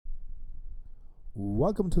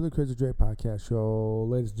Welcome to the Crazy Dre Podcast Show.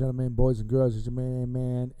 Ladies and gentlemen, boys and girls, it's your main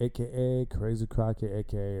man, a.k.a. Crazy Crockett,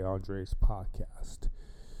 a.k.a. Andre's Podcast.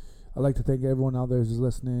 I'd like to thank everyone out there who's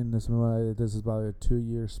listening. This is about a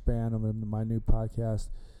 2-year span of my new podcast.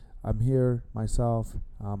 I'm here myself.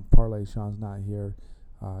 Parlay Sean's not here.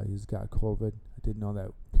 He's got COVID. I didn't know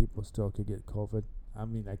that people still could get COVID. I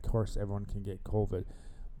mean, of course, everyone can get COVID.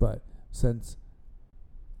 But since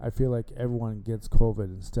I feel like everyone gets COVID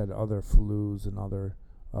instead of other flus and other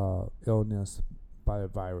illness by the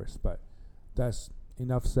virus. But that's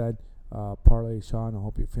enough said. Parlay Sean, I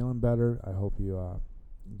hope you're feeling better. I hope you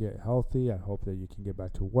get healthy. I hope that you can get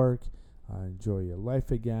back to work, enjoy your life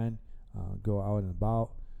again, go out and about,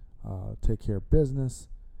 take care of business,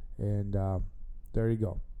 and there you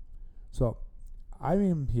go. So I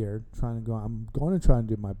am here I'm going to try and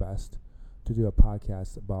do my best to do a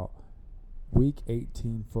podcast about Week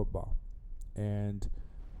 18 football. And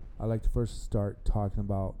I'd like to first start talking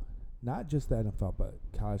about not just the NFL, but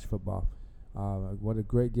college football. What a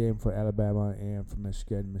great game for Alabama and for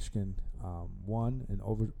Michigan. Michigan won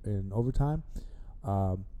in overtime.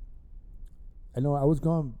 I know I was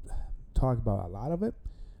going to talk about a lot of it,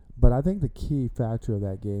 but I think the key factor of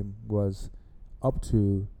that game was up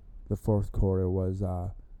to the fourth quarter was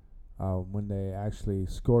when they actually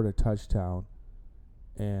scored a touchdown.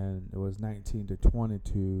 And it was 19-20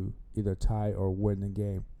 to either tie or win the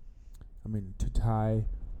game. I mean, to tie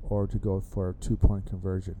or to go for a 2-point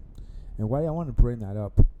conversion. And why I want to bring that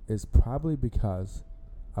up is probably because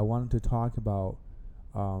I wanted to talk about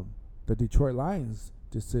the Detroit Lions'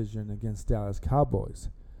 decision against Dallas Cowboys.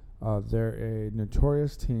 They're a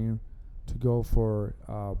notorious team to go for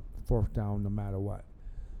fourth down no matter what.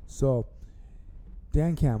 So,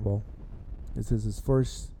 Dan Campbell, this is his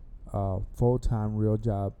first full-time real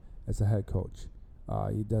job as a head coach.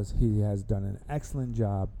 He has done an excellent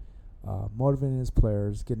job motivating his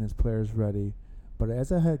players, getting his players ready. But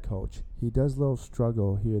as a head coach, he does a little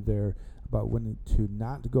struggle here there about when to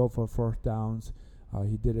not to go for fourth downs.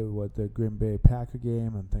 He did it with the Green Bay Packer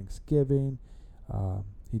game on Thanksgiving.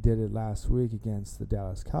 He did it last week against the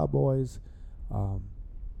Dallas Cowboys.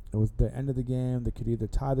 It was the end of the game. They could either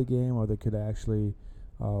tie the game or they could actually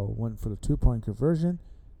went for the 2-point conversion.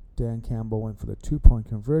 Dan Campbell went for the 2-point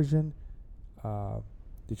conversion.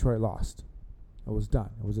 Detroit lost. It was done.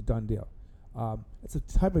 It was a done deal. It's a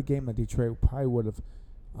type of game that Detroit probably would have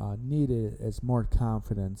needed as more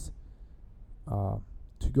confidence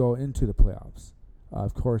to go into the playoffs.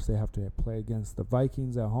 Of course, they have to play against the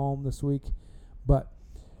Vikings at home this week. But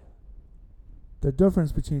the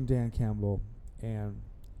difference between Dan Campbell and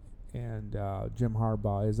Jim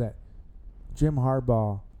Harbaugh is that Jim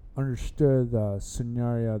Harbaugh understood the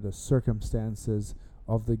scenario, the circumstances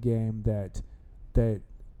of the game that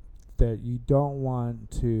you don't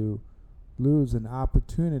want to lose an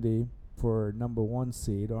opportunity for number one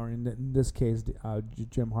seed, or in this case,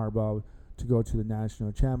 Jim Harbaugh to go to the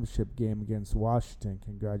national championship game against Washington.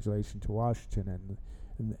 Congratulations to Washington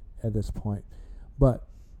at this point. But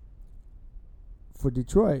for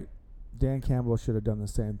Detroit, Dan Campbell should have done the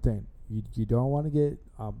same thing. You don't want to get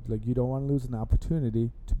you don't want to lose an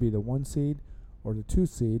opportunity to be the 1 seed or the 2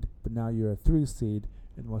 seed, but now you're a 3 seed,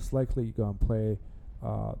 and most likely you're going to play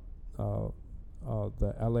the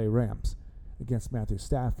LA Rams against Matthew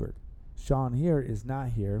Stafford. Sean here is not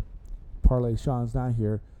here. Parlay Sean's not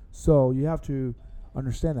here, so you have to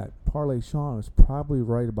understand that Parlay Sean is probably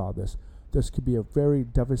right about this. This could be a very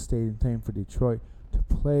devastating thing for Detroit to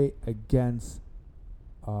play against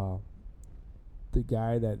the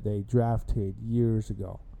guy that they drafted years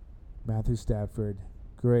ago, Matthew Stafford.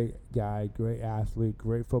 Great guy, great athlete,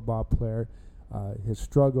 great football player. His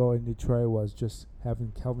struggle in Detroit was just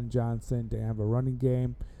having Kelvin Johnson to have a running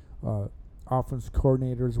game. Offense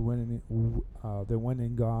coordinators they went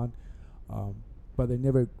and gone, but they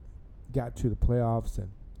never got to the playoffs, and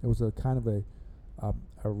it was a kind of a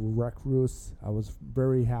wreck roost. I was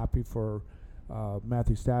very happy for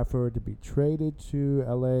Matthew Stafford to be traded to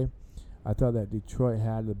LA. I thought that Detroit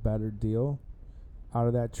had a better deal out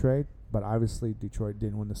of that trade, but obviously Detroit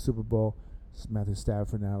didn't win the Super Bowl. Matthew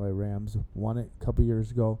Stafford and LA Rams won it a couple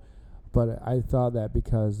years ago. But I thought that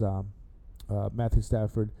because Matthew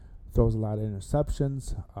Stafford throws a lot of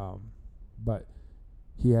interceptions, but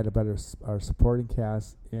he had a better supporting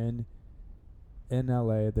cast in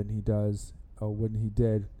LA than he does when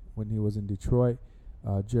he was in Detroit.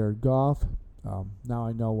 Jared Goff. Now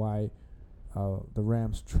I know why the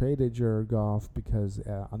Rams traded Jared Goff, because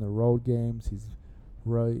on the road games he's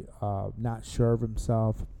really not sure of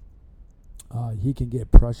himself. He can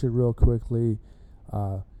get pressured real quickly.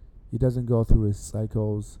 He doesn't go through his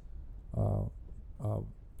cycles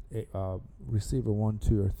receiver 1,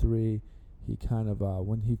 2, or 3. He kind of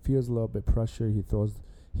when he feels a little bit pressure, he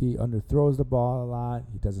underthrows the ball a lot.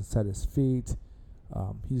 He doesn't set his feet.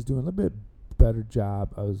 He's doing a little bit better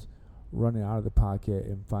job of running out of the pocket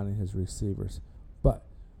and finding his receivers. But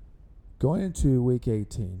going into Week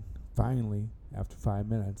 18, finally, after 5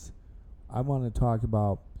 minutes, I want to talk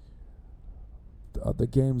about the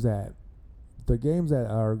games that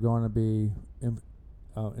are going to be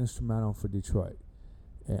instrumental for Detroit.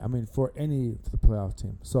 I mean, for the playoff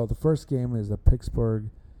team. So the first game is the Pittsburgh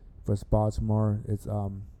versus Baltimore. It's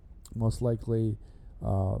most likely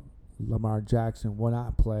Lamar Jackson will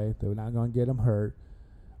not play. They're not going to get him hurt.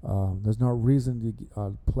 There's no reason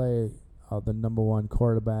to play the number one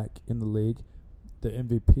quarterback in the league, the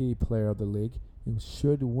MVP player of the league. He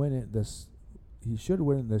should win it this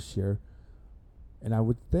year. And I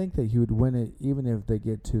would think that he would win it even if they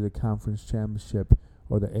get to the conference championship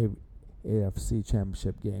or the AFC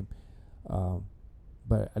championship game.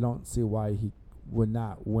 But I don't see why he would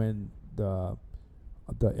not win the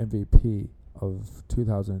MVP of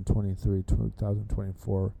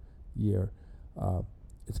 2023-2024 year.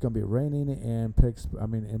 It's going to be raining in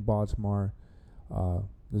Baltimore.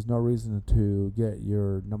 There's no reason to get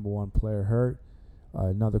your number one player hurt.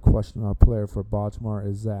 Another questionable player for Baltimore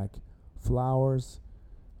is Zach Flowers.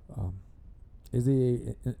 Is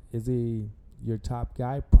he your top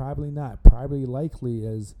guy? Probably not. Probably likely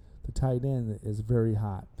as the tight end is very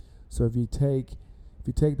hot. So if you take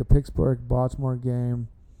the Pittsburgh Baltimore game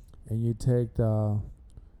and you take the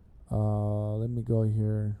let me go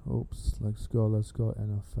here. Oops, let's go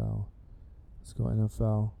NFL. Let's go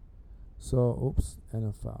NFL. So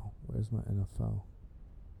NFL. Where's my NFL?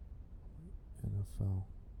 NFL.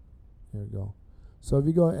 Here we go. So if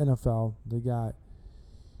you go NFL, they got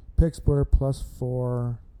Pittsburgh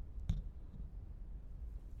 +4.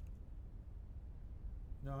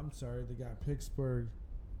 No, I'm sorry. They got Pittsburgh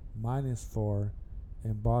 -4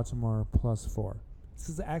 and Baltimore +4. This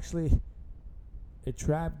is actually a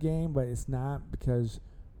trap game, but it's not because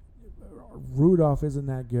Rudolph isn't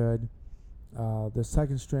that good. The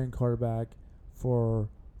second string quarterback for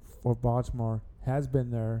Baltimore has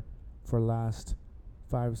been there for the last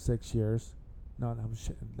 5 or 6 years. No,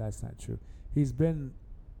 that's not true. He's been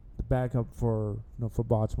the backup for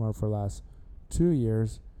Baltimore for the last 2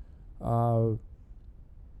 years. I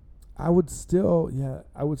would still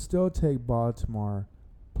take Baltimore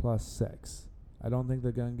 +6. I don't think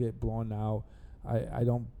they're gonna get blown out. I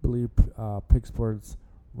don't believe Pittsburgh's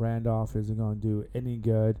Randolph isn't gonna do any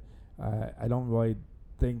good. I don't really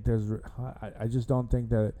think I just don't think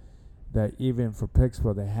that even for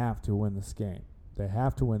Pittsburgh they have to win this game. They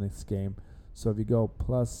have to win this game. So if you go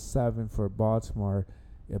 +7 for Baltimore,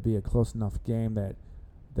 it'll be a close enough game that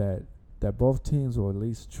both teams will at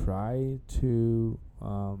least try to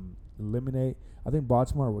eliminate. I think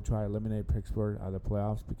Baltimore will try to eliminate Pittsburgh out of the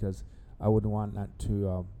playoffs because I wouldn't want not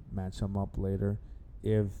to match them up later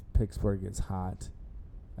if Pittsburgh gets hot.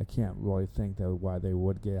 I can't really think that why they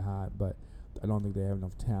would get hot, but I don't think they have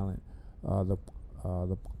enough talent. The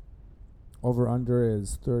over-under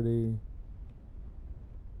is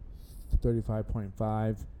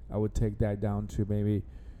 35.5. I would take that down to maybe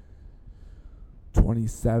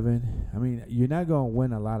 27. I mean, you're not going to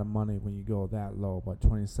win a lot of money when you go that low, but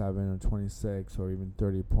 27 or 26 or even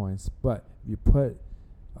 30 points. But if you put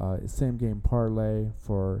same game parlay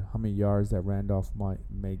for how many yards that Randolph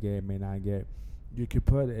may get, may not get, you could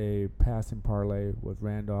put a passing parlay with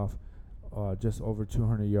Randolph just over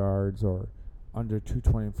 200 yards or under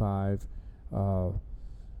 225.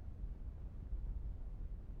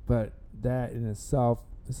 But that in itself,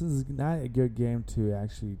 this is not a good game to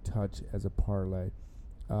actually touch as a parlay.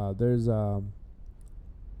 There's a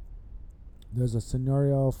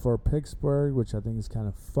scenario for Pittsburgh, which I think is kind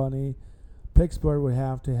of funny. Pittsburgh would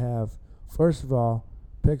have to have, first of all,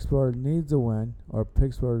 Pittsburgh needs a win, or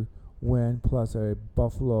Pittsburgh win plus a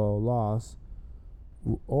Buffalo loss,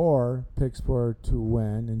 or Pittsburgh to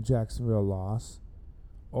win and Jacksonville loss,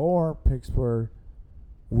 or Pittsburgh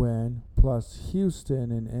win plus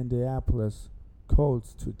Houston and Indianapolis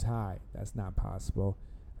Colts to tie. That's not possible.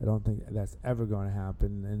 I don't think that's ever going to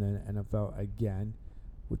happen in the NFL again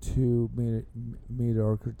with two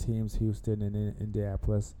mediocre teams, Houston and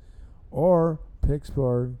Indianapolis. Or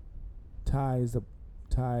Pittsburgh ties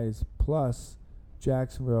plus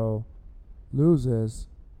Jacksonville loses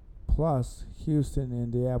plus Houston and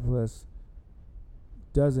Indianapolis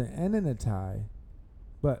doesn't end in a tie.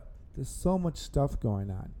 But there's so much stuff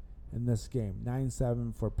going on in this game.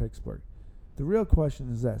 9-7 for Pittsburgh. The real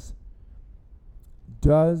question is this.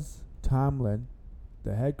 Does Tomlin,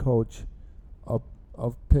 the head coach of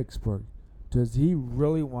Pittsburgh, does he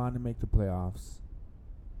really want to make the playoffs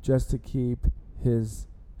just to keep his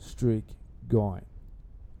streak going?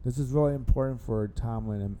 This is really important for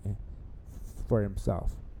Tomlin and for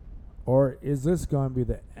himself. Or is this going to be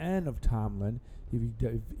the end of Tomlin?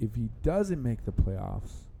 If he doesn't make the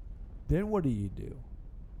playoffs, then what do?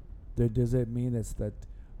 Does it mean it's that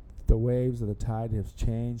the waves of the tide have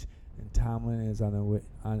changed and Tomlin is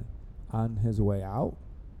on his way out?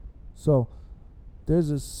 So there's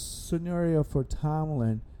a scenario for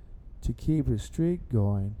Tomlin to keep his streak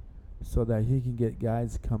going so that he can get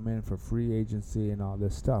guys to come in for free agency and all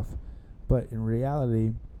this stuff. But in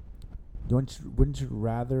reality, wouldn't you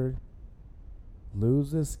rather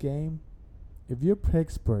lose this game? If you're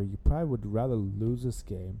Pittsburgh, you probably would rather lose this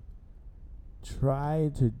game.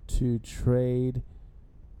 Try to trade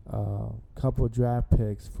a couple draft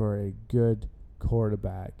picks for a good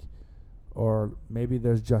quarterback. Or maybe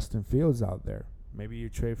there's Justin Fields out there. Maybe you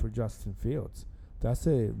trade for Justin Fields. That's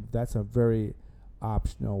a very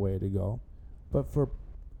optional way to go. But for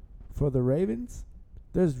the Ravens,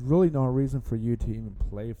 there's really no reason for you to even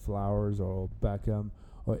play Flowers or Beckham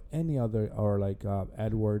or any other, or like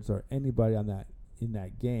Edwards or anybody in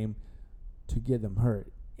that game to get them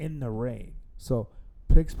hurt in the rain. So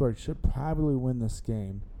Pittsburgh should probably win this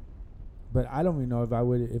game. But I don't even know if I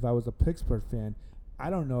was a Pittsburgh fan,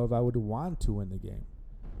 I don't know if I would want to win the game.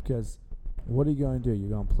 Because what are you going to do?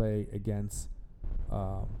 You're going to play against,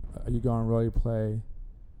 are you going to really play,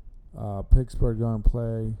 Pittsburgh going to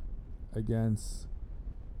play against,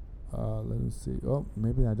 let me see. Oh,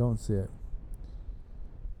 maybe I don't see it.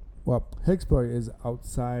 Well, Pittsburgh is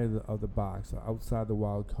outside of the box, outside the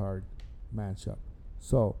wild card matchup.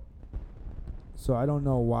 So I don't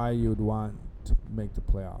know why you would want to make the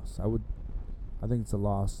playoffs. I think it's a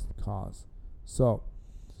lost cause. So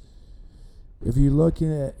if you look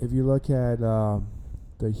at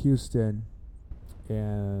the Houston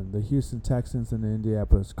and the Houston Texans and the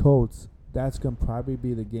Indianapolis Colts, that's going to probably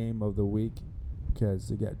be the game of the week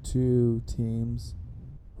because you got two teams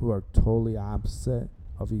who are totally opposite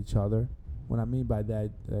of each other. What I mean by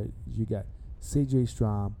that, you got C.J.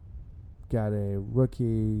 Stroud, got a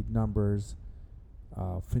rookie numbers,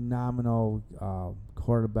 phenomenal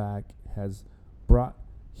quarterback, has brought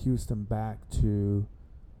Houston back to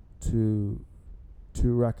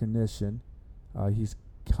recognition. He's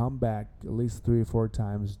come back at least 3 or 4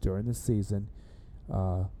 times during the season.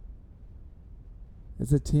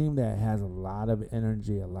 It's a team that has a lot of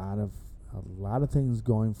energy, a lot of things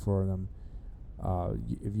going for them.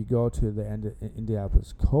 If you go to the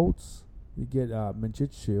Indianapolis Colts, you get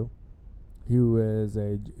Minjichu, who is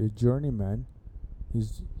a journeyman.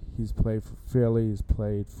 He's played for Philly. He's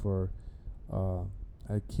played for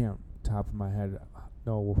I can't top of my head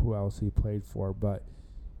know who else he played for, but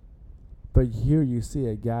here you see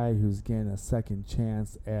a guy who's getting a second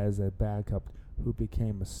chance as a backup who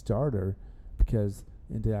became a starter because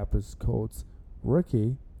Indianapolis Colts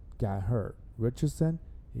rookie got hurt. Richardson,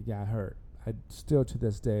 he got hurt. Still to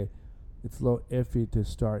this day, it's a little iffy to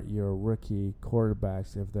start your rookie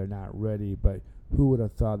quarterbacks if they're not ready, but who would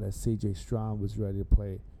have thought that C.J. Stroud was ready to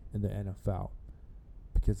play in the NFL?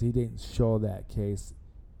 Because he didn't show that case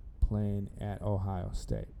playing at Ohio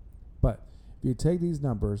State. But if you take these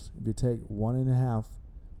numbers, if you take 1.5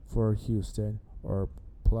 for Houston or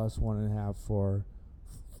plus 1.5 for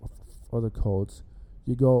the Colts,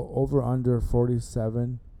 you go over under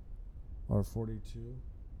 47 or 42,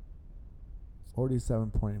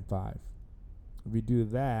 47.5. If you do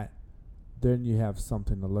that, then you have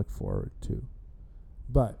something to look forward to.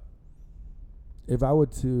 But if I were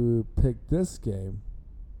to pick this game,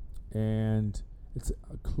 and it's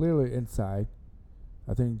clearly inside,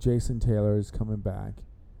 I think Jason Taylor is coming back.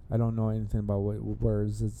 I don't know anything about where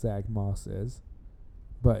Zach Moss is,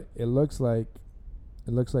 but it looks like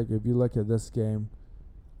if you look at this game,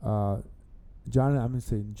 Jonathan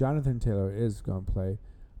Taylor is going to play,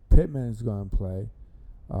 Pittman is going to play.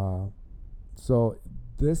 So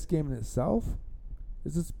this game in itself,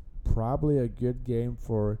 this is probably a good game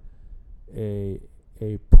for a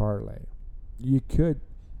parlay. You could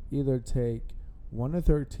either take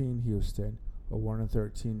 1-13 Houston or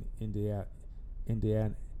 1-13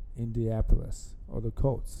 Indianapolis or the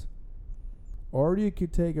Colts. Or you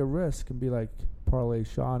could take a risk and be like parlay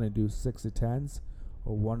Sean and do 6-10s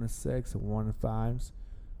or 1-6 or 1-5s.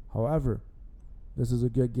 However, this is a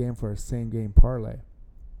good game for a same game parlay.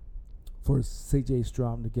 For C.J.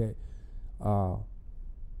 Stroud to get at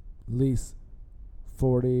least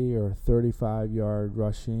 40 or 35 yard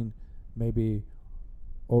rushing, maybe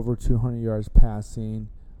over 200 yards passing.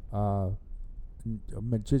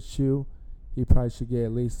 Majichu, he probably should get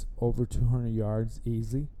at least over 200 yards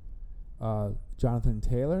easy. Jonathan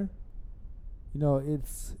Taylor,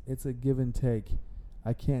 it's a give and take.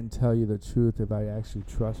 I can't tell you the truth if I actually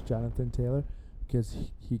trust Jonathan Taylor,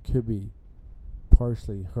 because he could be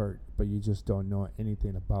partially hurt, but you just don't know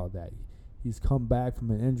anything about that. He's come back from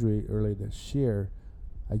an injury early this year.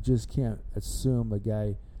 I just can't assume a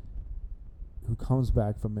guy who comes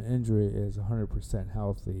back from an injury is 100%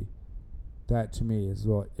 healthy. That to me is a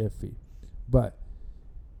little iffy. But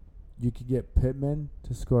you could get Pittman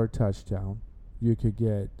to score a touchdown. You could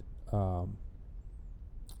get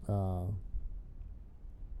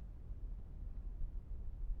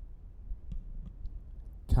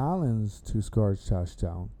Collins to score a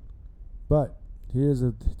touchdown. But here's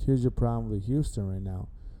your problem with Houston right now.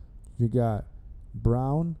 You got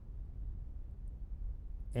Brown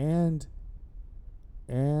and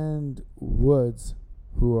Woods,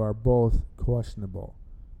 who are both questionable.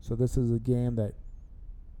 So this is a game that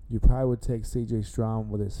you probably would take C.J. Stroud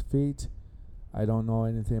with his feet. I don't know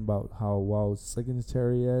anything about how well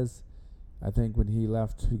Singletary is. I think when he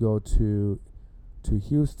left to go to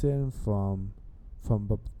Houston from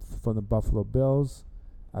the Buffalo Bills,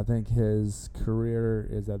 I think his career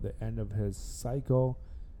is at the end of his cycle.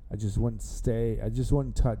 I just wouldn't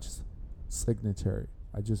touch Singletary.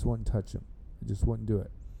 I just wouldn't touch him. I just wouldn't do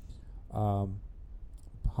it.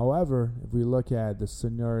 However, if we look at the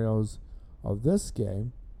scenarios of this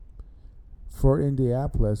game, for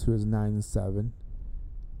Indianapolis, who is 9-7,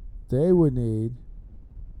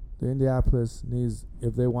 Indianapolis needs,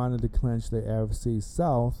 if they wanted to clinch the AFC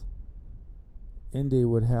South, Indy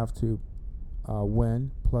would have to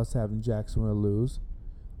win, plus having Jacksonville lose.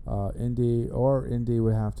 Indy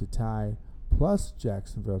would have to tie, plus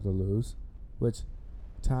Jacksonville to lose, which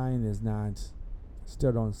tying is not.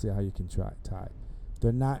 Still don't see how you can tie.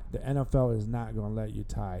 They're not. The NFL is not going to let you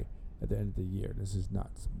tie at the end of the year. This is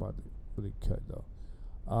nuts, but they could though.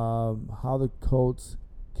 How the Colts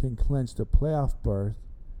can clinch the playoff berth?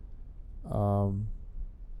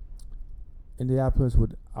 Indianapolis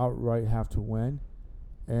would outright have to win,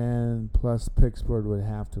 and plus Pittsburgh would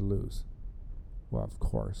have to lose. Well, of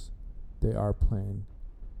course, they are playing.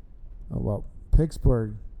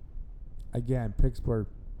 Pittsburgh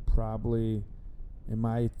probably, in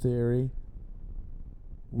my theory,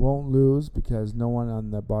 won't lose because no one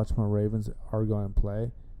on the Baltimore Ravens are going to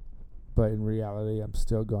play. But in reality, I'm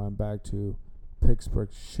still going back to Pittsburgh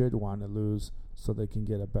should want to lose so they can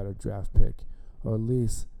get a better draft pick, or at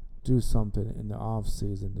least do something in the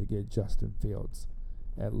offseason to get Justin Fields,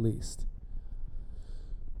 at least.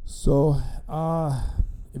 So,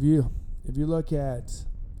 if you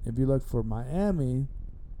look for Miami,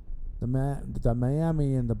 the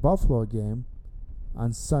Miami and the Buffalo game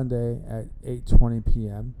on Sunday at 8:20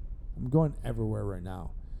 p.m. I'm going everywhere right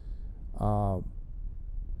now.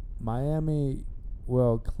 Miami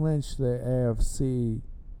will clinch the AFC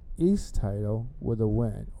East title with a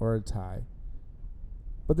win or a tie.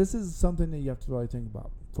 But this is something that you have to really think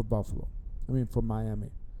about for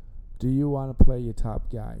Miami. Do you want to play your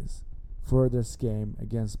top guys for this game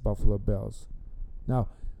against Buffalo Bills? Now,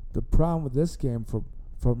 the problem with this game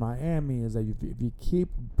for Miami is that if you keep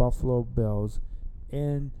Buffalo Bills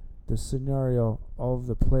in the scenario of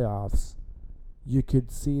the playoffs, you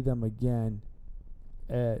could see them again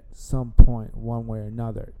at some point, one way or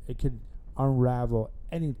another. It could unravel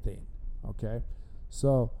anything, okay?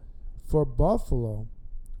 So, for Buffalo,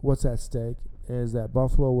 what's at stake is that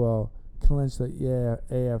Buffalo will clinch the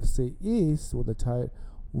AFC East with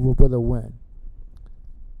a win.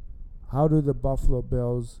 How do the Buffalo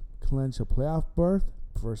Bills clinch a playoff berth?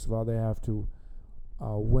 First of all, they have to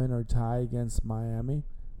win or tie against Miami.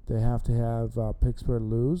 They have to have Pittsburgh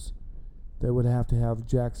lose. They would have to have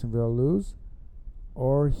Jacksonville lose,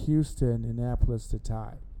 or Houston, Indianapolis to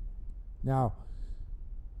tie. Now,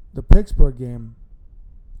 the Pittsburgh game,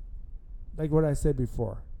 like what I said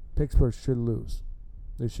before, Pittsburgh should lose.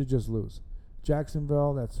 They should just lose.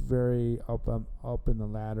 Jacksonville, that's very up in the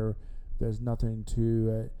ladder. There's nothing to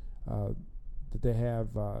it. That they have.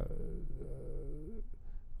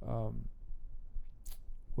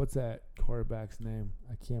 What's that quarterback's name?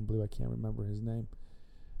 I can't remember his name.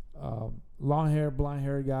 Long hair, blonde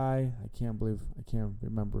hair guy. I can't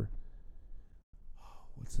remember.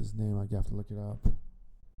 What's his name? I have to look it up.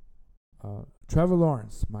 Trevor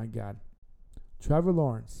Lawrence. My God, Trevor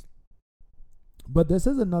Lawrence. But this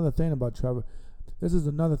is another thing about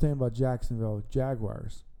Jacksonville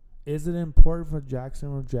Jaguars. Is it important for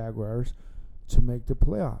Jacksonville Jaguars to make the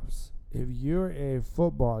playoffs? If you're a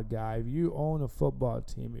football guy, if you own a football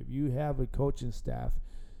team, if you have a coaching staff,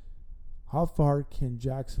 how far can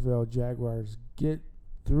Jacksonville Jaguars get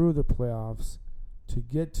through the playoffs to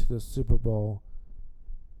get to the Super Bowl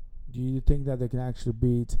Do you think that they can actually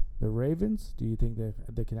beat the Ravens? Do you think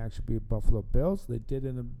they can actually beat Buffalo Bills? They did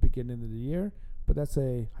in the beginning of the year, but that's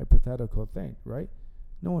a hypothetical thing, right?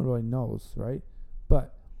 No one really knows, right?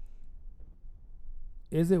 But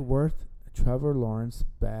is it worth Trevor Lawrence's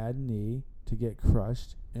bad knee to get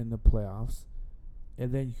crushed in the playoffs?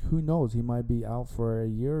 And then who knows, he might be out for a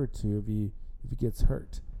year or two if he gets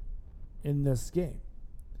hurt in this game.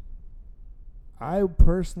 I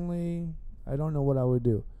don't know what I would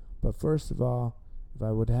do. But first of all, if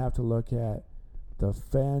I would have to look at the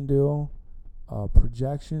FanDuel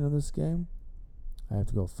projection of this game, I have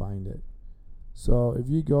to go find it. So if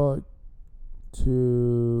you go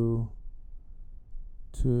to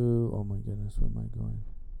oh my goodness, where am I going?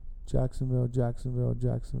 Jacksonville.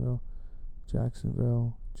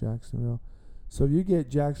 So if you get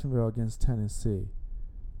Jacksonville against Tennessee,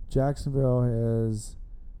 Jacksonville is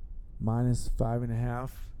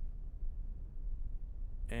 -5.5.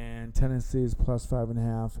 And Tennessee is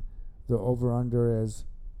 +5.5. The over/under is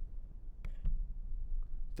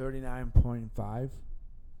 39.5.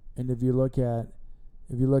 And if you look at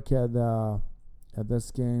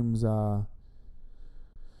this game's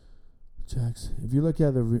if you look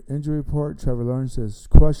at the injury report, Trevor Lawrence is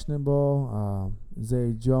questionable.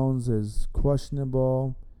 Zay Jones is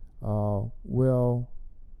questionable. Will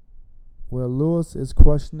Lewis is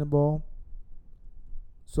questionable.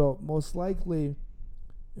 So most likely,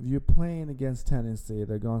 if you're playing against Tennessee,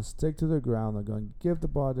 they're going to stick to the ground. They're going to give the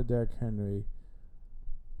ball to Derrick Henry.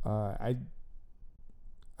 I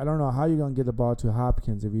don't know how you're going to get the ball to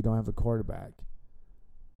Hopkins if you don't have a quarterback.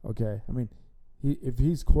 Okay, I mean, if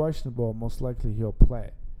he's questionable, most likely he'll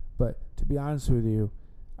play. But to be honest with you,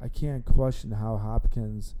 I can't question how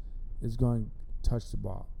Hopkins is going to touch the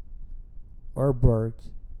ball. Or Burke.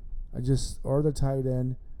 Or the tight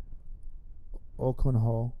end,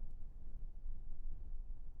 Akunaho.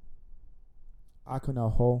 I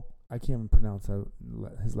can't even pronounce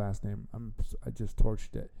his last name. I just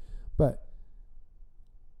torched it. But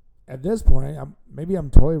at this point, maybe I'm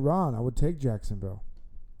totally wrong. I would take Jacksonville.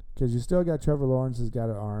 Because you still got Trevor Lawrence has got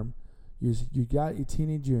an arm. You got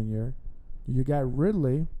Etienne Jr. You got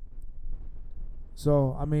Ridley.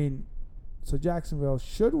 So Jacksonville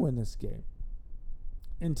should win this game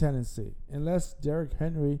in Tennessee. Unless Derrick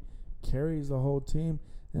Henry carries the whole team.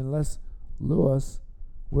 Unless Will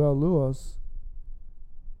Lewis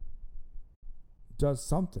does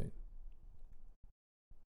something.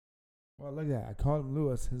 Well, look at that. I called him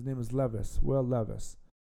Lewis. His name is Levis. Will Levis.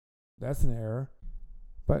 That's an error.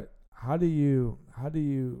 But how do you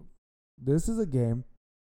this is a game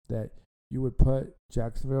that you would put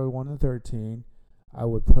Jacksonville 1-13. I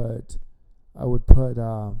would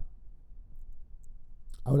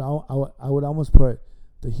almost put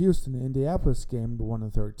the Houston Indianapolis game to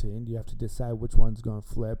 1-13. You have to decide which one's going to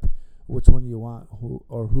flip, which one you want,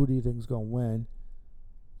 who do you think is going to win.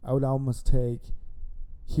 I would almost take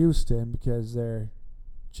Houston because they're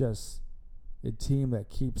just a team that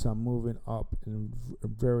keeps on moving up and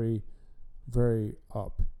very, very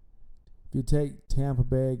up. If you take Tampa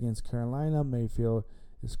Bay against Carolina, Mayfield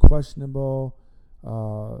is questionable.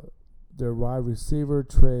 Their wide receiver,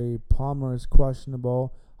 Trey Palmer, is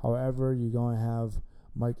questionable. However, you're going to have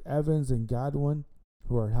Mike Evans and Godwin,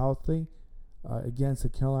 who are healthy, against the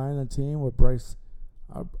Carolina team with Bryce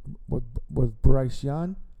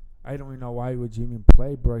Young. I don't even know why would you even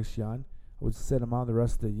play Bryce Young. I would sit him out the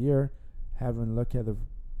rest of the year, have him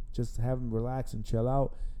relax and chill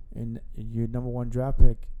out, and your number one draft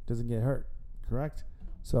pick doesn't get hurt. Correct?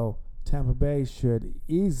 So Tampa Bay should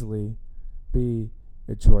easily be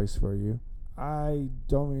a choice for you. I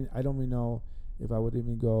don't even know if I would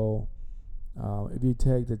even go. If you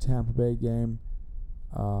take the Tampa Bay game,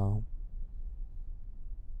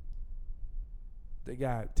 they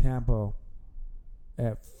got Tampa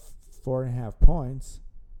at 4.5 points,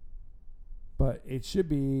 but it should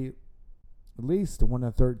be at least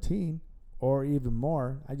 1-13 or even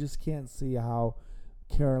more. I just can't see how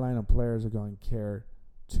Carolina players are going to care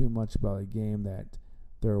too much about a game that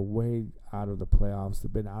they're way out of the playoffs.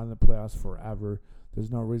 They've been out of the playoffs forever.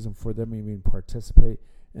 There's no reason for them to even participate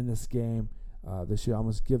in this game. They should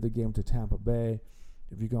almost give the game to Tampa Bay.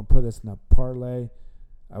 If you're going to put this in a parlay,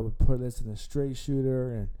 I would put this in a straight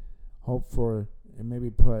shooter and hope for, and maybe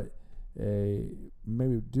do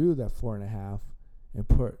that 4.5 and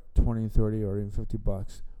put 20, 30, or even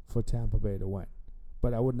 $50 for Tampa Bay to win.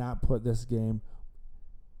 But I would not put this game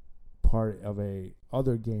part of a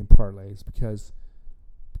other game parlays because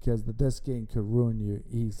this game could ruin you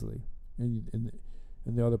easily in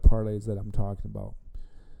the other parlays that I'm talking about.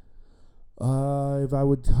 If I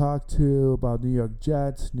would talk to about New York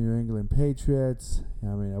Jets, New England Patriots, I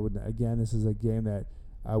mean, I wouldn't. Again, this is a game that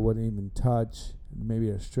I wouldn't even touch. Maybe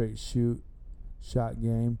a straight shot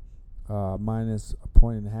game, minus a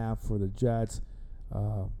 1.5 for the Jets.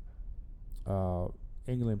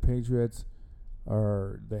 England Patriots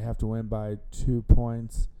they have to win by 2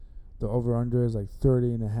 points. The over/under is like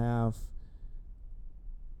 30.5.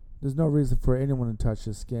 There's no reason for anyone to touch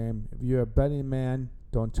this game. If you're a betting man,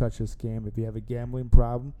 don't touch this game. If you have a gambling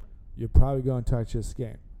problem, you're probably going to touch this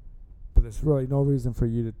game. But there's really no reason for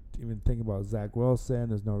you to even think about Zach Wilson.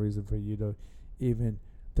 There's no reason for you to even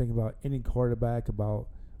think about any quarterback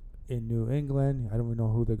in New England. I don't even know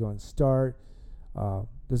who they're going to start.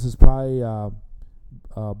 This is probably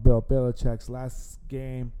Bill Belichick's last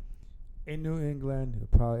game in New England. He'll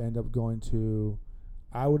probably end up going to,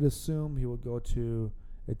 I would assume he would go to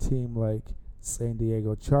a team like San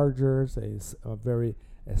Diego Chargers, a very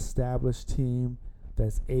established team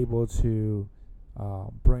that's able to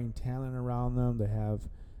bring talent around them. They have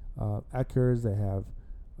Eckers, they have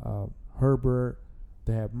Herbert,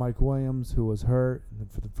 they have Mike Williams, who was hurt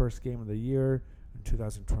for the first game of the year in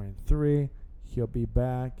 2023. He'll be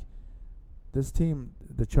back. This team,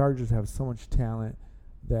 the Chargers, have so much talent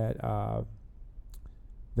that I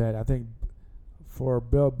think for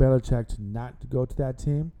Bill Belichick to not to go to that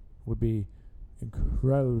team would be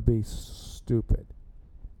incredibly stupid.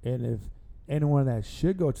 And if anyone that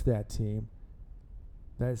should go to that team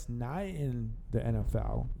that's not in the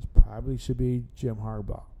N.F.L. probably should be Jim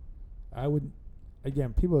Harbaugh.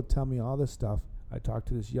 Again, people tell me all this stuff. I talked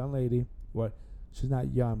to this young lady. She's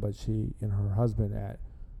not young, but she and her husband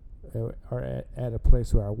are at a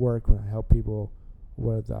place where I work when I help people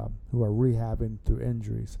with who are rehabbing through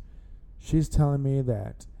injuries. She's telling me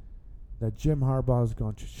that Jim Harbaugh is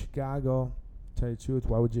going to Chicago. Tell you the truth,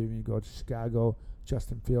 why would you even go to Chicago?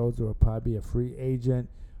 Justin Fields would probably be a free agent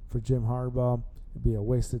for Jim Harbaugh. It'd be a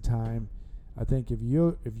waste of time. I think if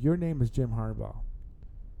your name is Jim Harbaugh,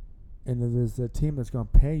 and if there's a team that's going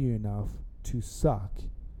to pay you enough to suck,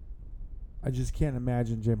 I just can't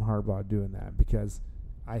imagine Jim Harbaugh doing that, because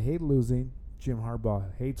I hate losing. Jim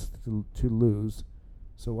Harbaugh hates to lose.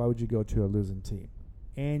 So why would you go to a losing team?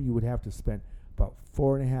 And you would have to spend about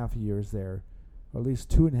 4.5 years there, or at least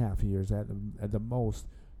 2.5 years at the most,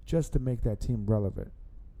 just to make that team relevant.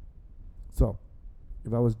 So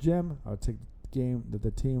if I was Jim, I would take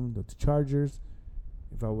the team, the Chargers.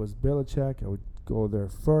 If I was Belichick, I would go there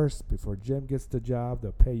first before Jim gets the job.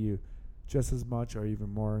 They'll pay you just as much or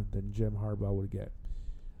even more than Jim Harbaugh would get.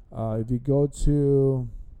 If you go to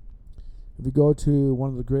one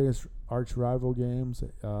of the greatest arch rival games,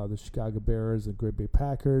 the Chicago Bears and Green Bay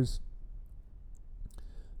Packers,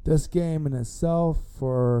 this game in itself,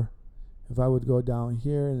 if I would go down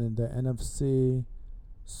here and in the NFC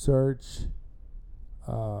search,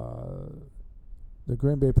 the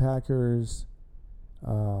Green Bay Packers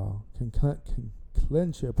can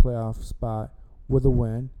clinch a playoff spot with a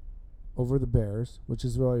win over the Bears, which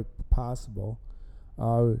is really possible.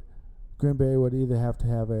 Green Bay would either have to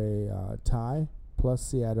have a tie plus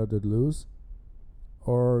Seattle to lose,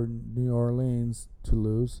 or New Orleans to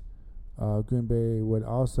lose. Green Bay would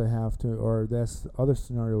also have to, or this other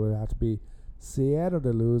scenario would have to be Seattle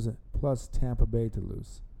to lose plus Tampa Bay to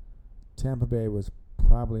lose. Tampa Bay was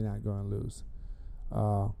probably not going to lose.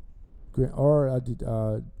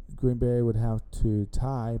 Green Bay would have to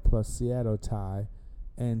tie plus Seattle tie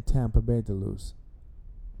and Tampa Bay to lose.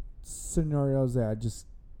 Scenarios that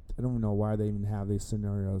I don't know why they even have these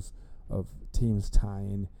scenarios of teams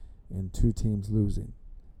tying and two teams losing.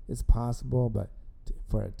 It's possible, but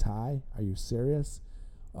for a tie, are you serious?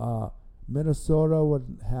 Minnesota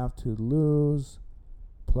would have to lose,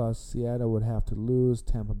 plus Seattle would have to lose,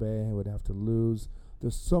 Tampa Bay would have to lose.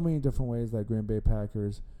 There's so many different ways that Green Bay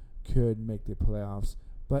Packers could make the playoffs.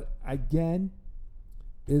 But again,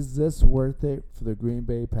 is this worth it for the Green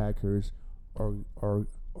Bay Packers or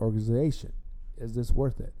organization? Is this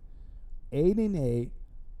worth it? 8-8,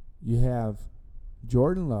 you have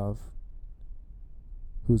Jordan Love,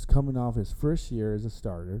 who's coming off his first year as a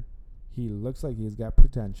starter. He looks like he's got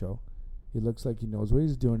potential. He looks like he knows what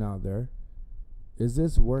he's doing out there. Is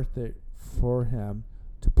this worth it for him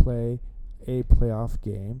to play a playoff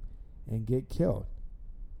game and get killed?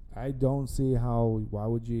 I don't see why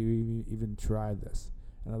would you even try this?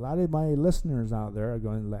 And a lot of my listeners out there are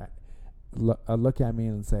going to look at me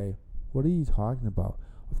and say, what are you talking about?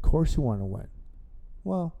 Of course you want to win.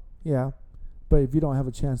 Well, yeah, but if you don't have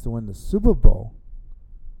a chance to win the Super Bowl,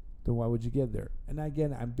 then why would you get there? And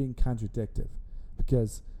again, I'm being contradictory,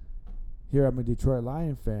 because here I'm a Detroit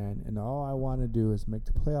Lion fan, and all I want to do is make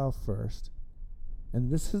the playoff first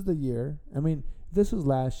And this is the year. I mean, this was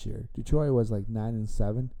last year. Detroit was like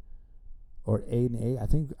 9-7 or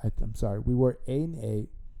 8-8. I'm sorry. We were 8-8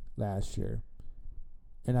 last year.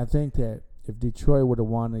 And I think that if Detroit would have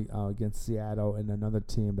won against Seattle and another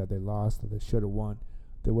team that they lost that they should have won,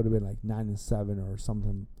 they would have been like 9-7 or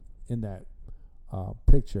something in that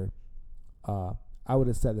picture. I would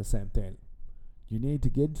have said the same thing. You need to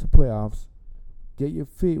get into playoffs, get your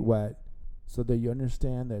feet wet, so that you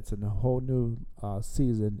understand that it's a whole new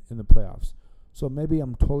season in the playoffs. So maybe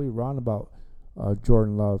I'm totally wrong about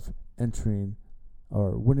Jordan Love entering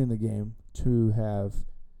or winning the game to have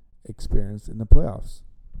experience in the playoffs.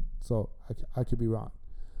 So I could be wrong.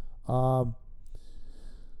 The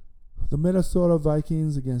Minnesota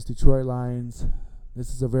Vikings against Detroit Lions.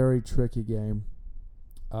 This is a very tricky game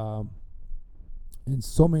in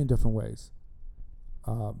so many different ways.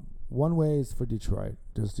 One way is for Detroit.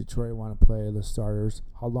 Does Detroit want to play the starters?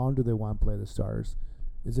 How long do they want to play the starters?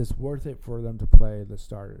 Is this worth it for them to play the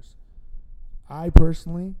starters? I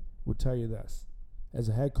personally would tell you this. As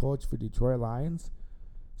a head coach for Detroit Lions,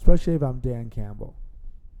 especially if I'm Dan Campbell,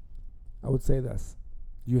 I would say this.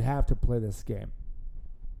 You have to play this game.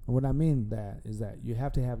 And what I mean that is that you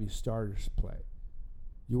have to have your starters play.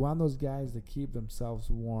 You want those guys to keep themselves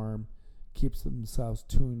warm, keep themselves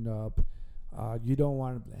tuned up. You don't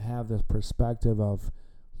want to have this perspective of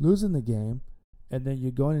losing the game, and then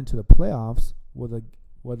you're going into the playoffs with a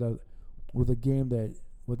game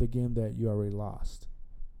that you already lost.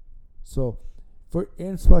 So,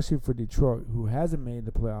 especially for Detroit, who hasn't made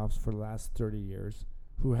the playoffs for the last 30 years,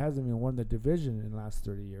 who hasn't even won the division in the last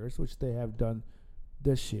 30 years, which they have done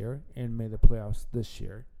this year and made the playoffs this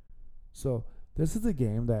year. So this is a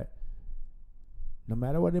game that no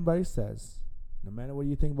matter what anybody says, no matter what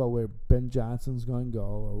you think about where Ben Johnson's going to go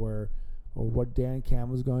or what Dan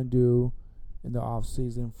Campbell's going to do in the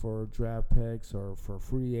offseason for draft picks or for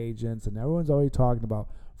free agents, and everyone's already talking about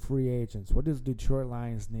free agents. What does Detroit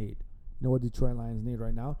Lions need? You know what Detroit Lions need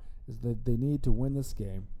right now is that they need to win this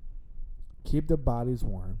game, keep their bodies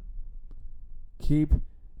warm,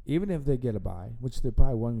 even if they get a bye, which they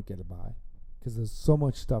probably won't get a bye, because there's so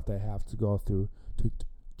much stuff they have to go through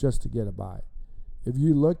just to get a bye. If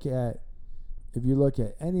you look at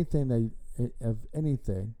anything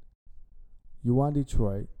you want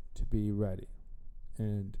Detroit to be ready,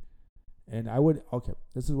 and I would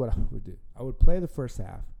this is what I would do. I would play the first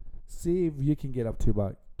half, see if you can get up to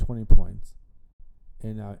about 20 points,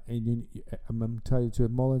 and I'm going to tell you too,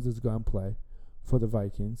 Mullins is going to play for the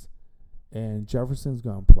Vikings, and Jefferson's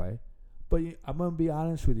going to play. But I'm going to be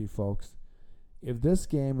honest with you, folks. If this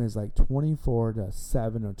game is like 24-7 or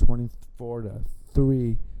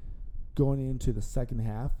 24-3 going into the second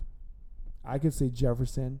half, I could see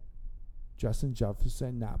Justin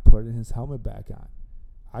Jefferson not putting his helmet back on.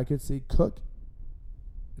 I could see Cook.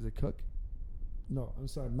 Is it Cook? No, I'm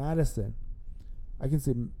sorry, Madison. I can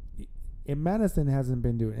see. And Madison hasn't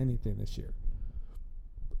been doing anything this year.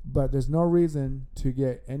 But there's no reason to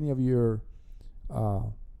get any of your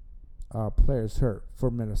players hurt for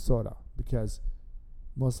Minnesota, because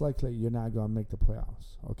most likely you're not going to make the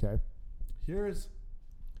playoffs, okay? Here's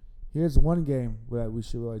one game that we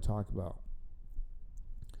should really talk about.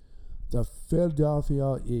 The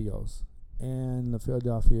Philadelphia Eagles. And the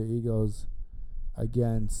Philadelphia Eagles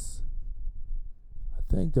against, I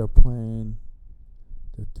think they're playing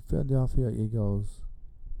the Philadelphia Eagles.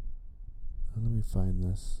 Let me find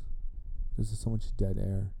this. This is so much dead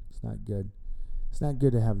air. It's not good. It's not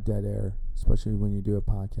good to have dead air, especially when you do a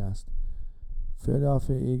podcast.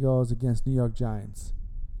 Philadelphia Eagles against New York Giants.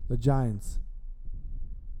 The Giants.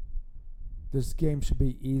 This game should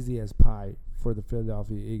be easy as pie for the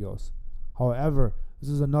Philadelphia Eagles. However, this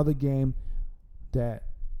is another game that,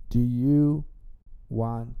 do you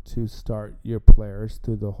want to start your players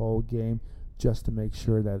through the whole game just to make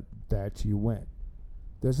sure that you win?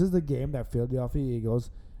 This is the game that Philadelphia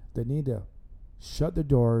Eagles, they need to shut the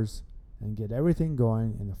doors and get everything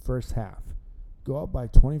going in the first half. Go up by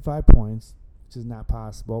 25 points, which is not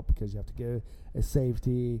possible because you have to get a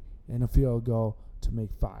safety and a field goal to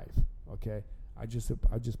make 5. Okay, I just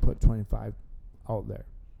put 25 out there.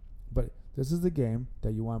 But this is the game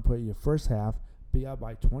that you want to put in your first half, be up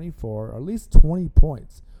by 24, or at least 20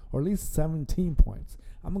 points, or at least 17 points.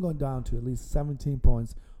 I'm going down to at least 17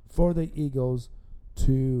 points for the Eagles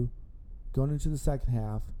to go into the second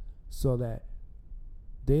half so that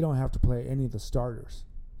they don't have to play any of the starters.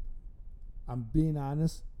 I'm being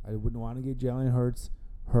honest. I wouldn't want to get Jalen Hurts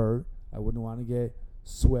hurt. I wouldn't want to get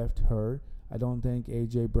Swift hurt. I don't think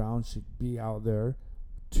A.J. Brown should be out there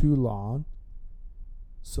too long.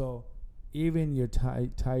 So even your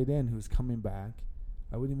tight end who's coming back,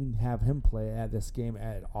 I wouldn't even have him play at this game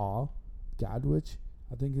at all. Godwich,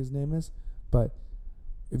 I think his name is. But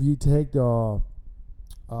if you take the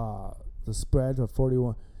spread of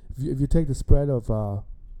 41, if you take the spread of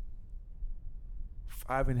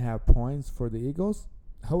 5.5 points for the Eagles,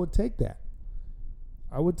 I would take that.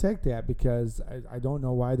 I would take that because I don't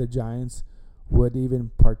know why the Giants would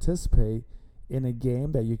even participate in a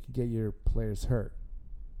game that you could get your players hurt.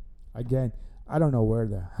 Again, I don't know where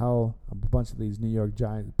the hell a bunch of these New York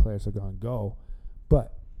Giants players are going to go,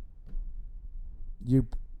 but you're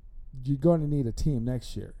going to need a team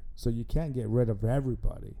next year. So you can't get rid of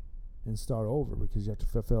everybody and start over because you have to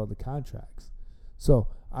fulfill the contracts. So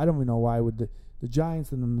I don't even know why would the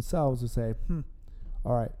Giants in themselves would say,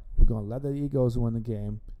 all right, we're going to let the Eagles win the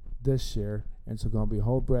game this year, and so it's going to be a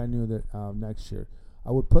whole brand new next year.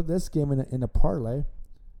 I would put this game in a parlay,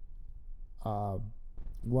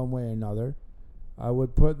 one way or another. I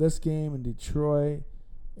would put this game in Detroit,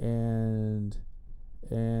 and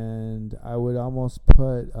I would almost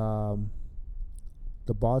put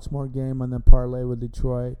the Baltimore game on the parlay with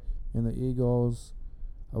Detroit and the Eagles.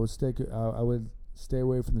 I would stay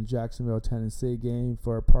away from the Jacksonville Tennessee game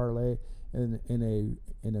for a parlay in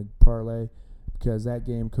a parlay because that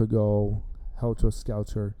game could go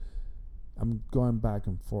helter-skelter. I'm going back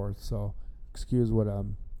and forth, so excuse what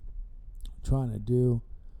I'm trying to do.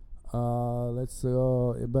 Let's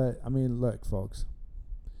go. But I mean, look, folks.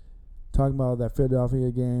 Talking about that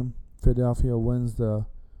Philadelphia game. Philadelphia wins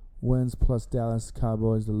plus Dallas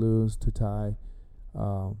Cowboys to lose to tie.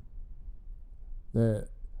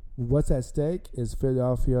 What's at stake is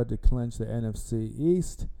Philadelphia to clinch the NFC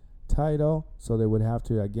East title. So they would have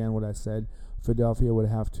to, again, what I said, Philadelphia would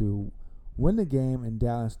have to win the game and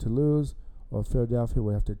Dallas to lose, or Philadelphia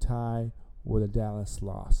would have to tie with a Dallas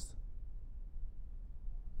loss.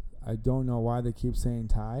 I don't know why they keep saying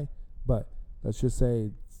tie, but let's just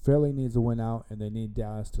say Philly needs a win out and they need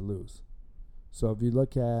Dallas to lose. So if we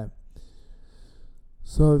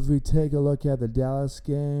take a look at the Dallas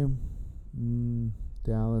game,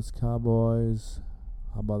 Dallas Cowboys,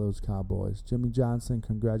 how about those Cowboys? Jimmy Johnson,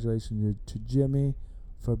 congratulations to Jimmy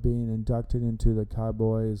for being inducted into the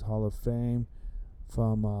Cowboys Hall of Fame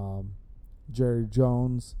from Jerry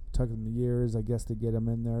Jones. Took him years, I guess, to get him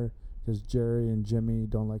in there because Jerry and Jimmy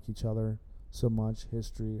don't like each other so much,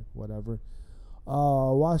 history, whatever.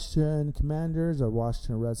 Washington Commanders or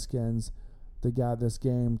Washington Redskins, they got this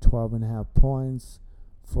game 12.5 points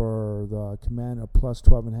for the Commander, plus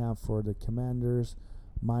 12.5 for the Commanders,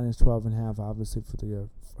 minus 12.5 obviously for the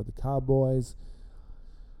Cowboys.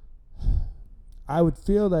 I would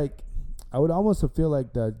almost feel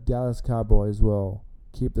like the Dallas Cowboys will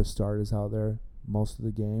keep the starters out there most of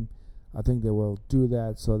the game. I think they will do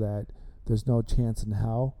that so that there's no chance in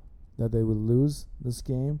hell that they would lose this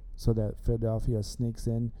game, so that Philadelphia sneaks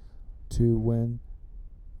in to win,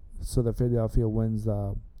 so that Philadelphia wins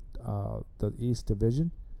the East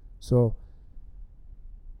Division. So,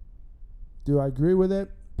 do I agree with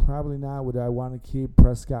it? Probably not. Would I want to keep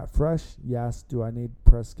Prescott fresh? Yes. Do I need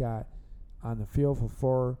Prescott on the field for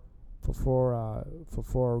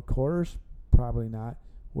four quarters? Probably not.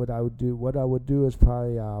 What I would do is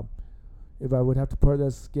probably if I would have to put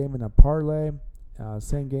this game in a parlay,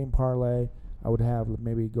 same game parlay, I would have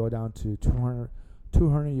maybe go down to 200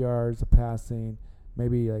 yards of passing,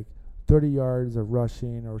 maybe like 30 yards of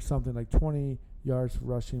rushing, or something like 20 yards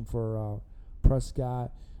rushing for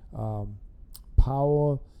Prescott.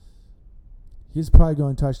 Powell, he's probably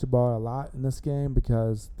going to touch the ball a lot in this game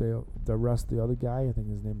because the rest of the other guy, I think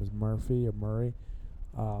his name is Murray.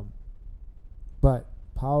 But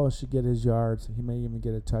Powell should get his yards. He may even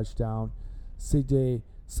get a touchdown. CJ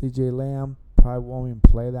Lamb probably won't even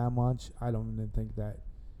play that much. I don't even think that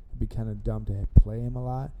it'd be kind of dumb to play him a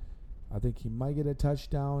lot. I think he might get a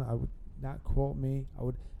touchdown. I would not quote me. I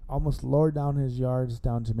would almost lower down his yards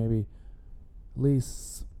down to maybe at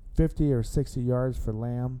least 50 or 60 yards for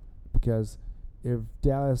Lamb, because if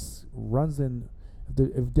Dallas runs in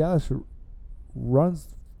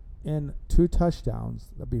 2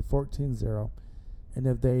 touchdowns, that'd be 14-0. And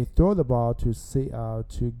if they throw the ball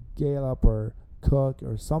to Gallup or Cook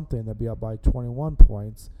or something, that'd be up by 21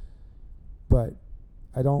 points. But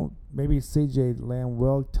maybe CJ Lamb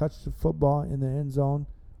will touch the football in the end zone,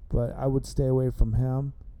 but I would stay away from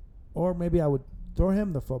him. Or maybe I would throw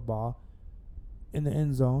him the football in the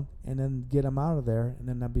end zone and then get him out of there, and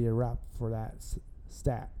then that'd be a wrap for that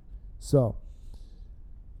stat. So,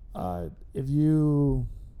 if you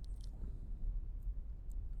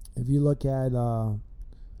look at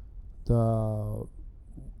the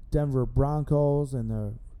Denver Broncos and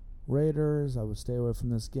the Raiders, I would stay away from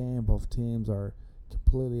this game. Both teams are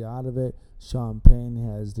completely out of it. Sean Payton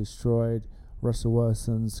has destroyed Russell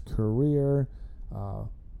Wilson's career. I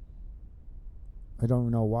don't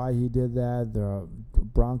even know why he did that. The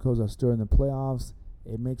Broncos are still in the playoffs.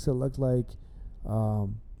 It makes it look like, for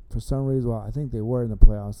some reason, well, I think they were in the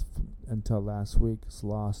playoffs until last week's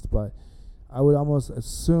lost. But I would almost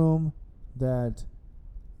assume that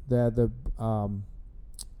Sean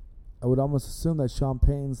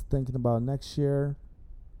Payton's thinking about next year.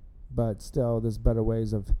 But still, there's better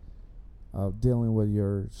ways of dealing with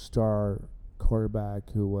your star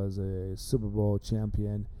quarterback who was a Super Bowl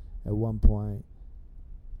champion at one point.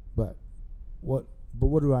 But what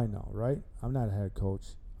do I know, right? I'm not a head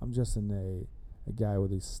coach. I'm just a guy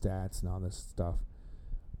with these stats and all this stuff.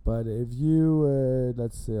 But if you would,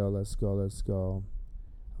 let's go.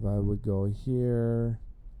 If I would go here,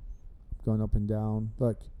 going up and down.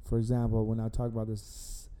 Look, for example, when I talk about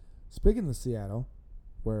this, speaking of Seattle,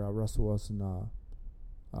 where Russell Wilson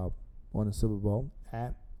won a Super Bowl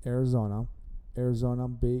at Arizona. Arizona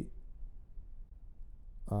beat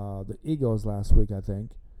the Eagles last week, I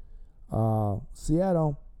think.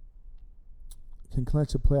 Seattle can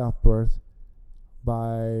clinch a playoff berth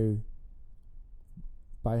by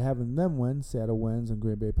having them win. Seattle wins and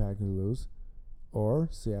Green Bay Packers lose, or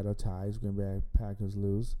Seattle ties, Green Bay Packers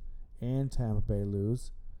lose, and Tampa Bay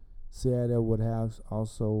lose. Seattle would have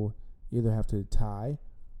also either have to tie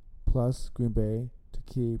plus Green Bay to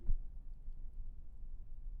keep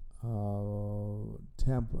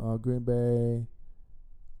Green Bay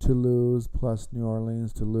to lose plus New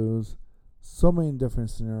Orleans to lose. So many different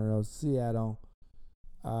scenarios. Seattle,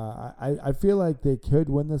 I feel like they could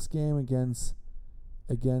win this game against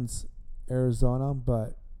Arizona,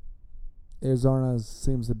 but Arizona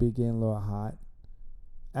seems to be getting a little hot.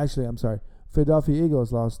 Actually, I'm sorry. Philadelphia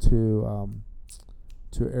Eagles lost to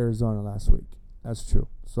Arizona last week. That's true.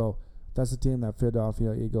 So that's a team that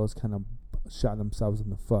Philadelphia Eagles kind of shot themselves in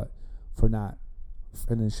the foot for not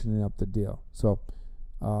finishing up the deal. So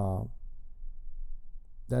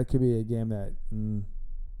that could be a game that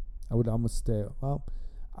I would almost stay. Well,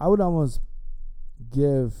 I would almost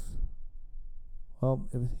give. Well,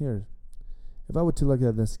 if I were to look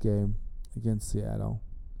at this game against Seattle,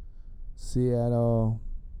 Seattle,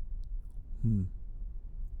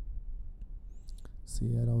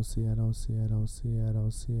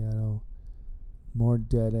 more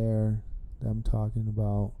dead air that I'm talking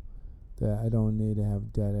about, that I don't need to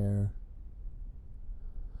have dead air.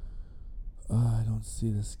 I don't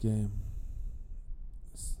see this game.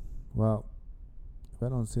 Well, if I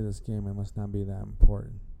don't see this game, it must not be that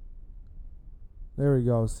important. There we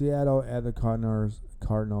go. Seattle at the Cardinals,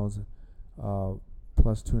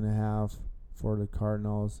 plus 2.5 for the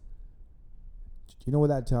Cardinals. You know what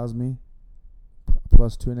that tells me?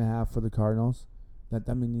 Plus 2.5 for the Cardinals.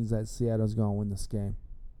 That means that Seattle's going to win this game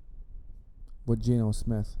with Geno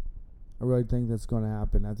Smith. I really think that's going to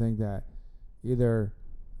happen. I think that either,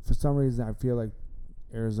 for some reason, I feel like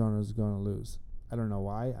Arizona is going to lose. I don't know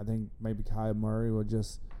why. I think maybe Kyler Murray will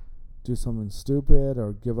just do something stupid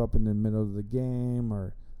or give up in the middle of the game,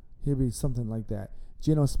 or he'll be something like that.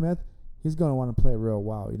 Geno Smith, he's going to want to play real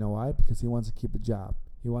well. You know why? Because he wants to keep a job.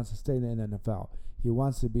 He wants to stay in the N.F.L. He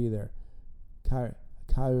wants to be there. Kyler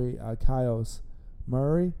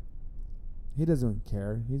Murray, he doesn't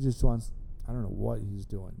care. He just wants, I don't know what he's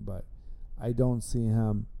doing, but I don't see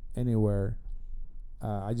him anywhere.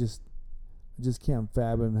 I just can't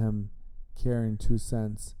fathom him caring 2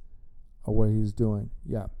 cents of what he's doing.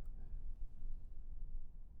 Yeah.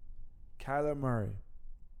 Kyler Murray.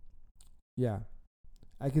 Yeah.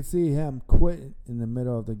 I could see him quitting in the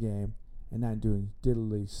middle of the game and not doing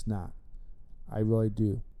diddly snot. I really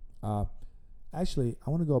do. Actually, I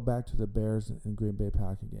want to go back to the Bears and Green Bay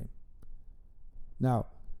Packers game. Now,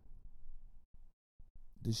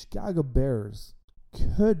 the Chicago Bears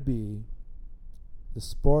could be the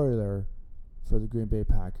spoiler for the Green Bay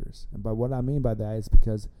Packers. And by what I mean by that is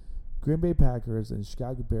because Green Bay Packers and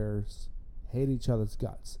Chicago Bears hate each other's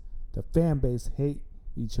guts. The fan base hate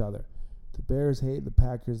each other. The Bears hate the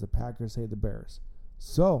Packers hate the Bears.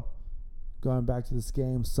 So, going back to this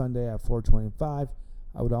game Sunday at 4:25,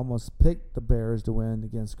 I would almost pick the Bears to win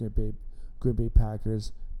against Green Bay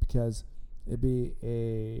Packers, because it'd be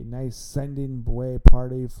a nice sending away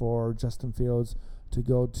party for Justin Fields to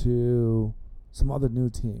go to some other new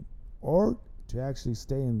team, or to actually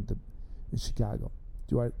stay in Chicago.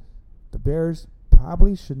 The Bears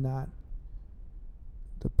probably should not.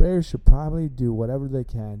 The Bears should probably do whatever they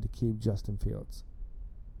can to keep Justin Fields,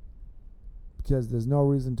 because there's no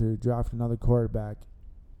reason to draft another quarterback,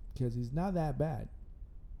 because he's not that bad.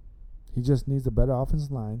 He just needs a better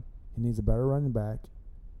offensive line. He needs a better running back.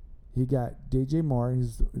 He got DJ Moore.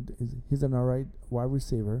 He's an alright wide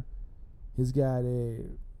receiver. He's got a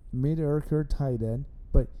mediocre tight end,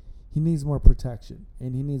 but he needs more protection,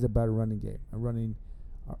 and he needs a better running game, a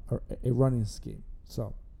running scheme.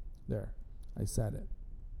 So, there, I said it.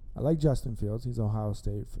 I like Justin Fields. He's Ohio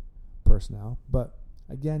State personnel, but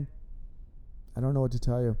again, I don't know what to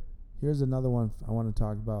tell you. Here's another one I want to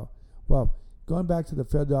talk about. Well, going back to the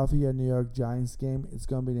Philadelphia-New York Giants game, it's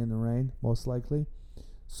going to be in the rain, most likely.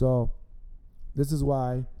 So, this is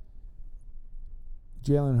why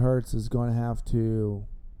Jalen Hurts is going to have to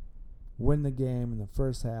win the game in the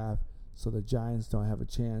first half so the Giants don't have a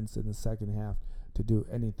chance in the second half to do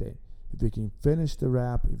anything. If you can finish the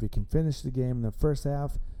game in the first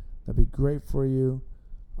half, that'd be great for you.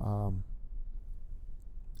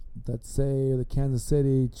 Let's say the Kansas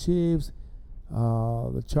City Chiefs,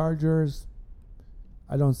 the Chargers.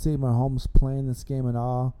 I don't see Mahomes playing this game at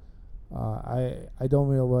all. I don't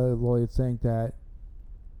really think that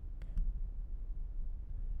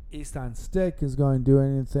Easton Stick is going to do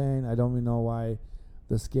anything. I don't even know why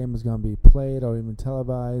this game is going to be played or even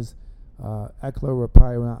televised.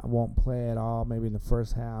 Eckler won't play at all, maybe in the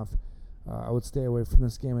first half. I would stay away from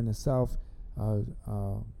this game in itself.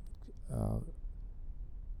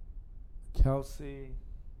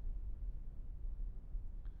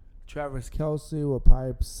 Travis Kelce will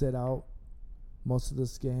probably sit out most of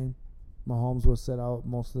this game. Mahomes will sit out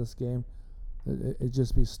most of this game. It'd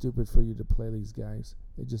just be stupid for you to play these guys.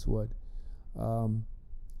 It just would.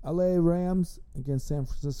 LA Rams against San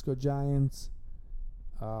Francisco Giants.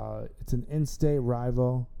 It's an in-state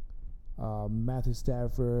rival. Matthew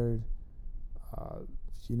Stafford,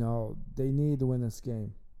 they need to win this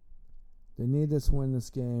game. They need to win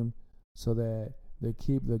this game so that they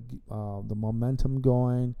keep the momentum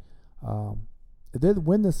going. If they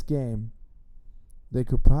win this game, they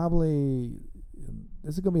could probably.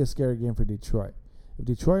 This is going to be a scary game for Detroit. If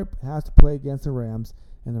Detroit has to play against the Rams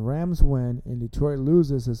and the Rams win and Detroit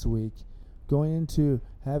loses this week, going into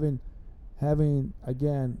having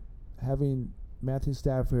Matthew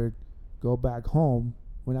Stafford go back home.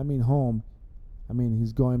 When I mean home, I mean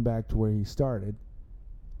he's going back to where he started.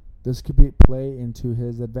 This could play into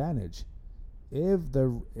his advantage.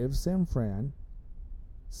 If San Fran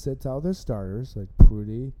sits out their starters like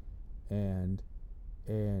Prudy and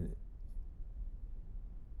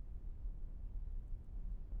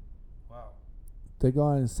they go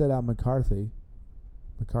on and sit out McCarthy,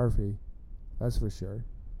 that's for sure.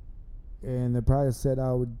 And they probably sit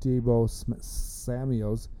out with Deebo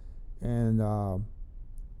Samuels and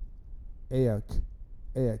Ayuk.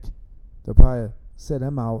 They'll probably sit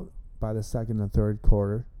him out by the second and third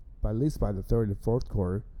quarter, at least by the third and fourth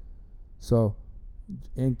quarter. So,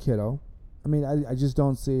 and Kittle. I mean, I just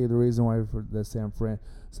don't see the reason why for the San Fran.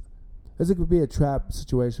 This could be a trap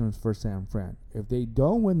situation for San Fran. If they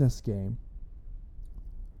don't win this game,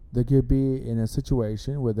 they could be in a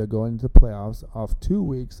situation where they're going into the playoffs off 2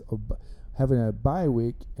 weeks of having a bye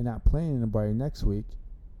week and not playing anybody next week,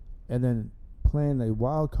 and then playing a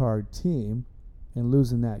wild card team and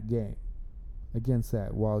losing that game against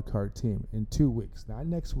that wild card team in 2 weeks, not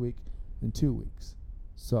next week, in 2 weeks.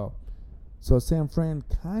 So San Fran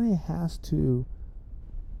kind of has to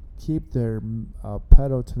keep their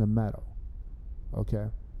pedal to the metal. Okay,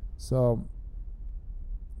 so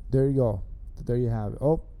there you go. There you have it.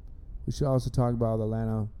 Oh, we should also talk about the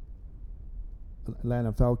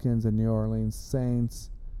Atlanta Falcons and New Orleans Saints.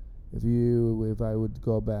 If I would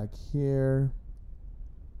go back here,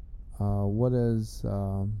 what is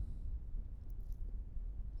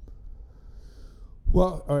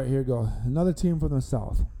well, all right, here we go. Another team from the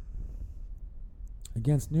South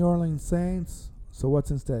against New Orleans Saints. So what's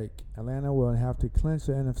in stake? Atlanta will have to clinch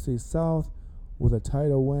the NFC South with a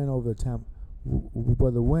title win over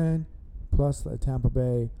with a win plus a Tampa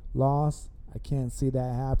Bay loss. I can't see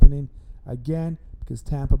that happening again because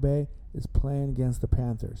Tampa Bay is playing against the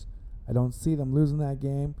Panthers. I don't see them losing that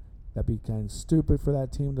game. That'd be kind of stupid for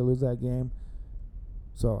that team to lose that game.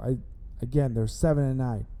 So they're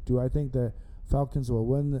 7-9. Do I think the Falcons will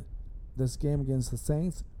win this game against the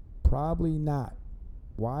Saints? Probably not.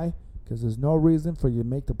 Why? Because there's no reason for you to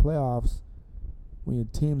make the playoffs when your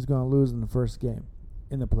team's going to lose in the first game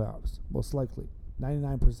in the playoffs. Most likely.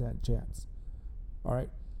 99% chance. All right.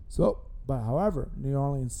 However, New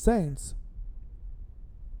Orleans Saints,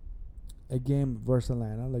 a game versus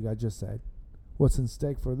Atlanta, like I just said. What's in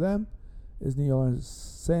stake for them is New Orleans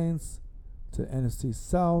Saints to NFC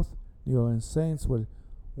South. New Orleans Saints would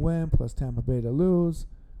win plus Tampa Bay to lose.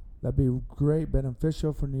 That'd be great,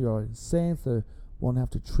 beneficial for New Orleans Saints. They won't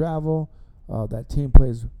have to travel. That team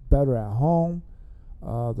plays better at home.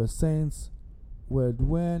 The Saints would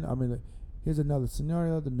win. Here's another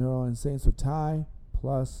scenario. The New Orleans Saints would tie,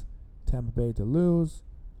 plus Tampa Bay to lose.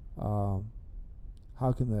 How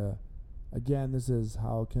can the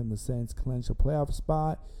Saints clinch a playoff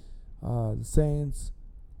spot? The Saints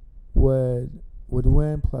would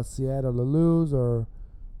win, plus Seattle to lose, or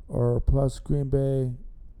plus Green Bay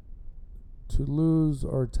to lose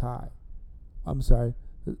or tie. I'm sorry.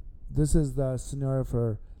 This is the scenario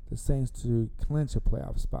for the Saints to clinch a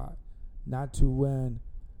playoff spot, not to win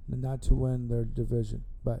their division,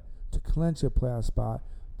 but to clinch a playoff spot.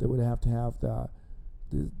 They would have to have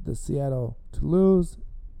the Seattle to lose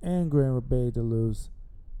and Green Bay to lose.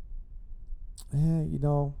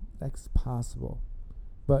 That's possible.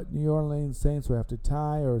 But New Orleans Saints would have to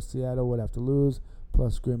tie, or Seattle would have to lose,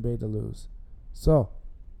 plus Green Bay to lose. So,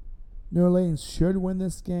 New Orleans should win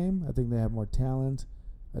this game. I think they have more talent.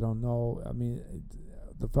 I don't know.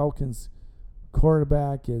 The Falcons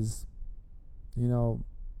quarterback is,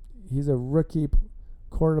 he's a rookie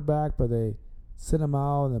quarterback, but they sit him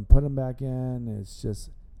out and then put him back in. It's just,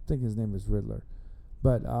 I think his name is Riddler.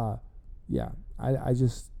 But, I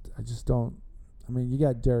just don't. You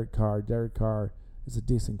got Derek Carr. Derek Carr is a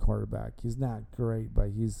decent quarterback. He's not great, but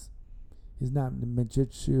he's not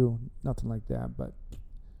Mijitsu, nothing like that. But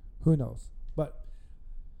who knows? But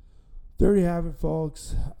there you have it,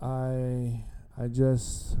 folks. I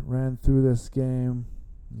just ran through this game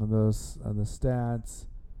on the stats.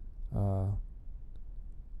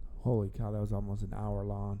 Holy cow, that was almost an hour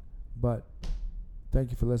long. But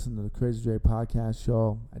thank you for listening to the Crazy Dre podcast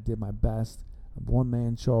show. I did my best. I'm a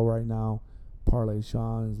one-man show right now. Parlay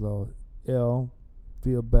Sean is a little ill.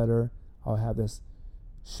 Feel better. I'll have this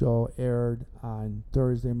show aired on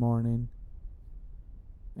Thursday morning,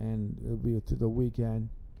 and it'll be through the weekend.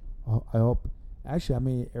 I hope. Actually, I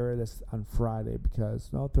may air this on Thursday, because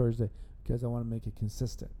I want to make it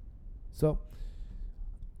consistent. So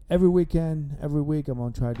every week, I'm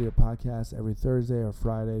going to try to do a podcast every Thursday or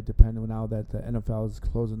Friday, depending on now that the NFL is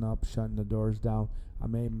closing up, shutting the doors down. I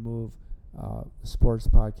may move the sports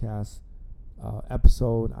podcast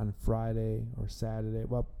episode on Friday or Saturday.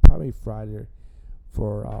 Well, probably Friday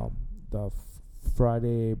for the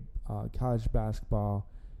Friday college basketball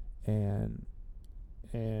and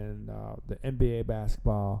the NBA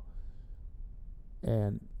basketball.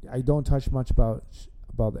 And I don't touch much about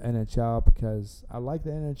the NHL, because I like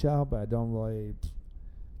the NHL, but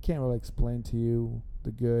can't really explain to you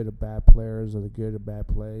the good or bad players or the good or bad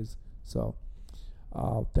plays. So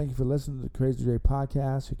thank you for listening to the Crazy Dre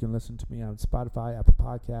podcast. You can listen to me on Spotify, Apple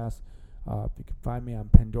Podcasts. You can find me on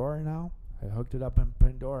Pandora now. I hooked it up on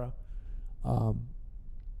Pandora. I'd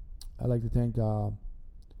like to thank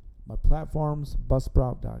my platforms,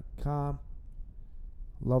 Buzzsprout.com.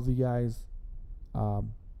 Love you guys.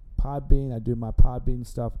 Podbean, I do my Podbean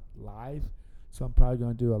stuff live. So I'm probably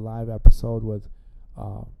going to do a live episode with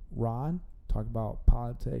Ron, talk about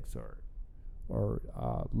politics or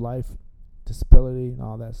life, disability, and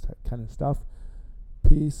all that kind of stuff.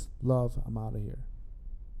 Peace, love, I'm out of here.